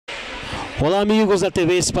Olá, amigos da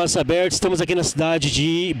TV Espaço Aberto, estamos aqui na cidade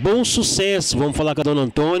de Bom Sucesso. Vamos falar com a dona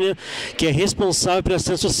Antônia, que é responsável pela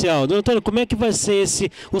assistência social. Dona Antônia, como é que vai ser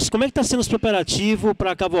como é que está sendo os preparativos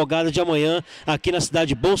para a cavalgada de amanhã aqui na cidade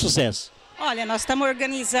de Bom Sucesso? Olha, nós estamos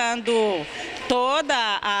organizando toda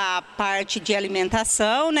a parte de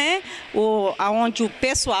alimentação, né? Onde o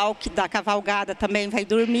pessoal da cavalgada também vai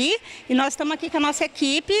dormir. E nós estamos aqui com a nossa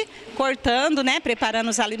equipe cortando, né? Preparando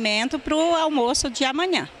os alimentos para o almoço de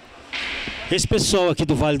amanhã. Esse pessoal aqui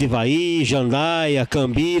do Vale do Ivaí, Jandaia,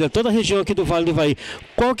 Cambira, toda a região aqui do Vale do Ivaí,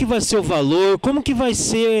 qual que vai ser o valor? Como que vai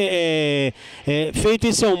ser feito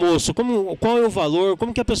esse almoço? Qual é o valor?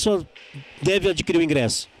 Como que a pessoa deve adquirir o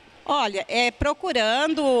ingresso? Olha,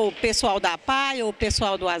 procurando o pessoal da PAI, o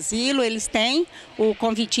pessoal do asilo, eles têm o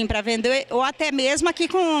convitinho para vender, ou até mesmo aqui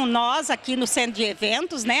com nós, aqui no Centro de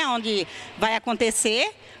Eventos, né, onde vai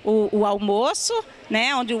acontecer o almoço,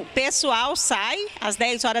 né, onde o pessoal sai às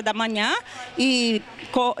 10 horas da manhã e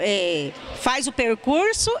faz o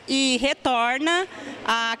percurso e retorna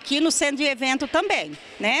aqui no Centro de Evento também,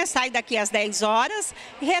 né? Sai daqui às 10 horas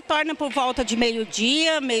e retorna por volta de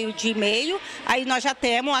meio-dia, meio-dia e meio. Aí nós já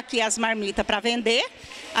temos aqui as marmitas para vender.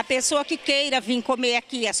 A pessoa que queira vir comer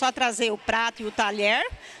aqui é só trazer o prato e o talher.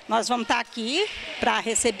 Nós vamos estar aqui para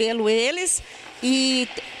recebê-lo eles e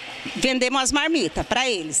vendemos as marmitas para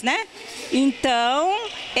eles, né? Então,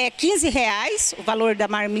 é R$15 o valor da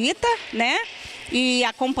marmita, né? E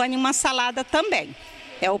acompanha uma salada também.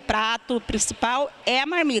 O prato principal é a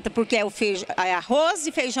marmita, porque é arroz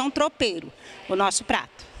e feijão tropeiro, o nosso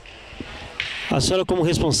prato. A senhora, como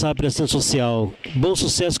responsável pela assistência social, Bom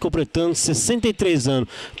Sucesso completando 63 anos,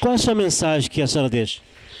 qual é a sua mensagem que a senhora deixa?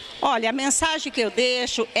 Olha, a mensagem que eu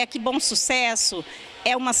deixo é que Bom Sucesso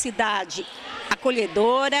é uma cidade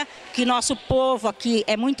acolhedora, que nosso povo aqui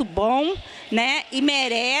é muito bom, né? E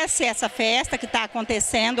merece essa festa que está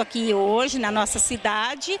acontecendo aqui hoje na nossa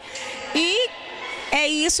cidade. E é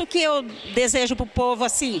isso que eu desejo para o povo,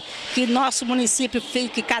 assim, que nosso município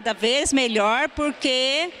fique cada vez melhor,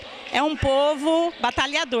 porque é um povo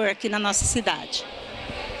batalhador aqui na nossa cidade.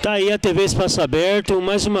 Tá aí a TV Espaço Aberto,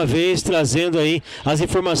 mais uma vez trazendo aí as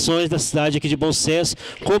informações da cidade aqui de Bom Sucesso,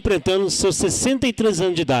 completando seus 63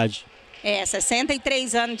 anos de idade.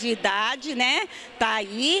 63 anos de idade, né? Tá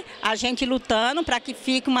aí a gente lutando para que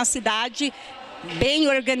fique uma cidade bem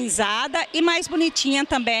organizada e mais bonitinha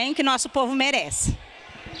também, que nosso povo merece.